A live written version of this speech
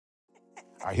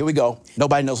All right, here we go.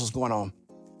 Nobody knows what's going on.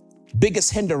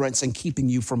 Biggest hindrance in keeping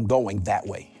you from going that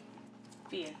way?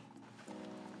 Fear.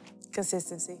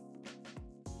 Consistency.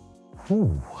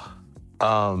 Ooh.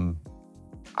 I'm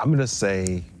gonna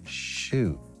say,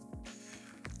 shoot,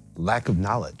 lack of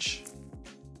knowledge.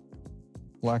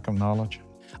 Lack of knowledge.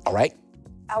 All right.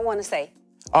 I want to say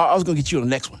I was gonna get you on the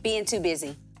next one. being too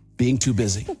busy Being too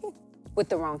busy. with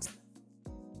the wrong stuff.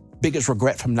 Biggest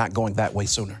regret from not going that way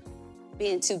sooner?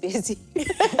 Being too busy.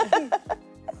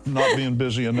 Not being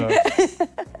busy enough.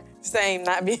 Same,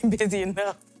 not being busy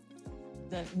enough.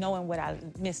 Knowing what I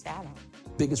missed out on.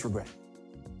 Biggest regret?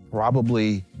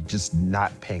 Probably just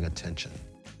not paying attention.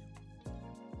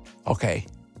 Okay.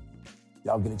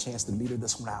 Y'all get a chance to meter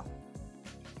this one out.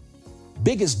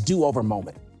 Biggest do-over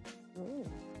moment?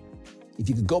 If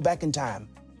you could go back in time,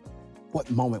 what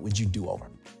moment would you do over?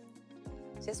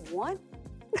 Just one?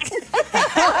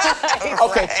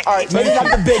 Okay, all right, maybe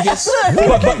not the biggest,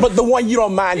 but the one you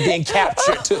don't mind being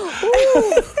captured too.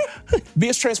 Be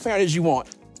as transparent as you want.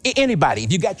 Anybody,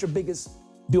 if you got your biggest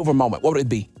do-over moment, what would it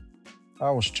be?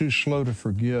 I was too slow to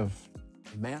forgive.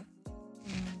 Man,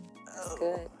 That's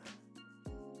good.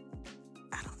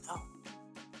 I don't know.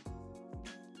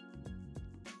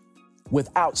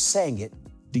 without saying it,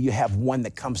 do you have one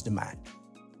that comes to mind?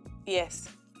 Yes.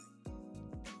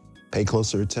 Pay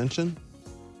closer attention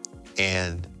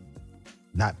and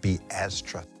not be as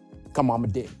trustful. Come on, I'ma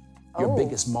dig. Your Oh.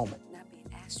 biggest moment. Not being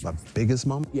asked. My biggest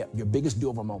moment? Yeah, your biggest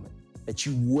do-over moment that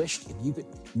you wished if you could,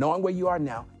 knowing where you are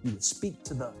now, you would speak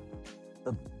to the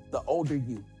older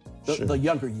you, Sure. the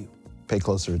younger you. Pay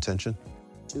closer attention.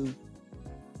 To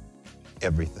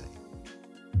Everything.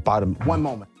 Bottom. one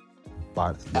moment,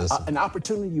 Listen, an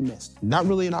opportunity you missed. not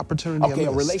really an opportunity. Okay, I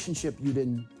a missed. relationship you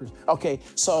didn't. Okay,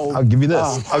 so I'll give you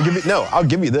this. I'll give you this.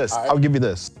 All right. I'll give you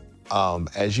this.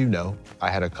 As you know, I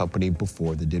had a company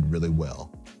before that did really well.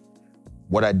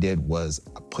 What I did was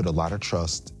I put a lot of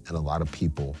trust in a lot of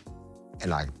people,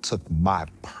 and I took my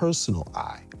personal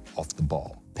eye off the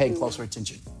ball. pay closer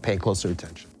attention. Pay closer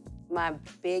attention. My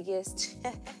biggest,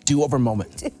 Do-over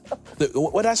moment.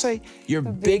 What did I say? Your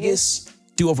biggest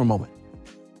do-over moment.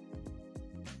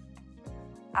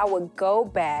 I would go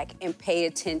back and pay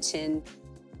attention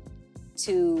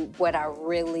to what I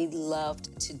really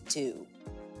loved to do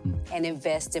and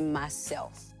invest in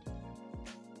myself.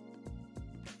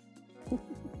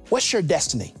 What's your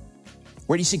destiny?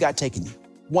 Where do you see God taking you?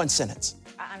 One sentence.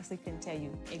 I honestly couldn't tell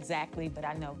you exactly, but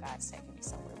I know God's taking me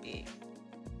somewhere big.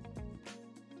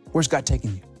 Where's God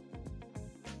taking you?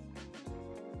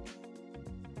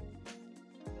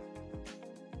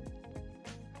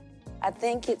 I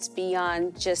think it's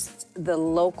beyond just the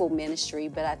local ministry,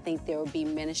 but I think there will be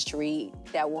ministry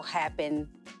that will happen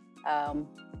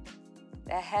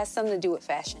that has something to do with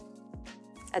fashion.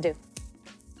 I do.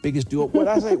 Biggest do-over. What did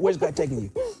I say? Where's God taking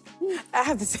you? I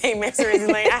have the same answer as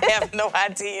Elaine. I have no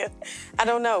idea. I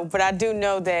don't know, but I do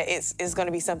know that it's going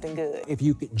to be something good. If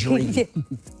you could dream,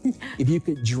 if you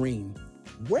could dream,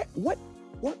 what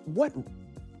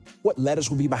letters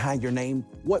would be behind your name?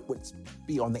 What would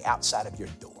be on the outside of your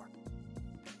door?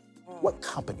 What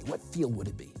company, what field would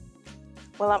it be?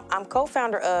 Well, I'm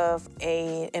co-founder of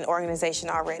an organization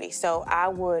already, so I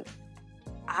would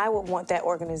want that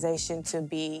organization to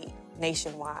be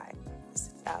nationwide.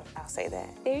 I'll say that.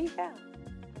 There you go.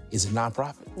 Is it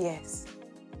nonprofit? Yes.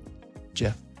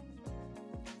 Jeff?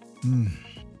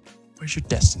 Where's your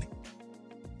destiny?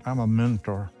 I'm a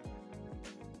mentor.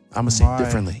 I'm gonna say it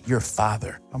differently. You're a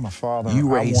father. I'm a father.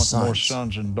 You I raise want more sons.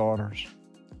 sons and daughters.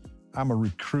 I'm a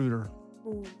recruiter,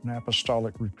 an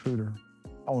apostolic recruiter.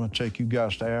 I want to take you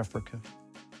guys to Africa.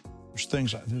 There's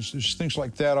things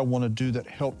like that I want to do that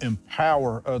help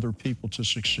empower other people to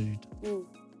succeed.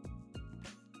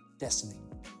 Destiny.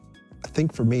 I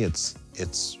think for me, it's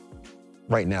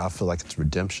right now, I feel like it's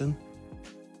redemption,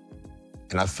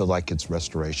 and I feel like it's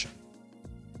restoration.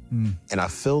 And I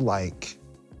feel like,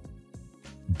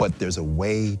 but there's a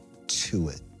way to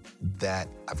it that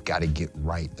I've got to get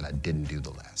right that I didn't do the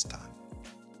last time.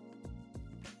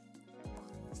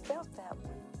 Felt that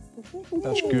one.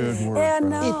 That's good work. Yeah, brother.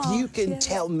 no. If you can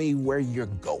tell me where you're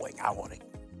going, I want it.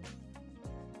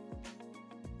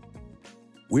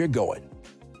 We're going.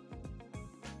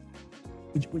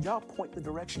 Would y'all point the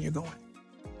direction you're going?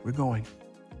 We're going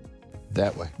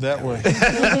That way. That way.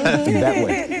 that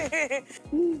way.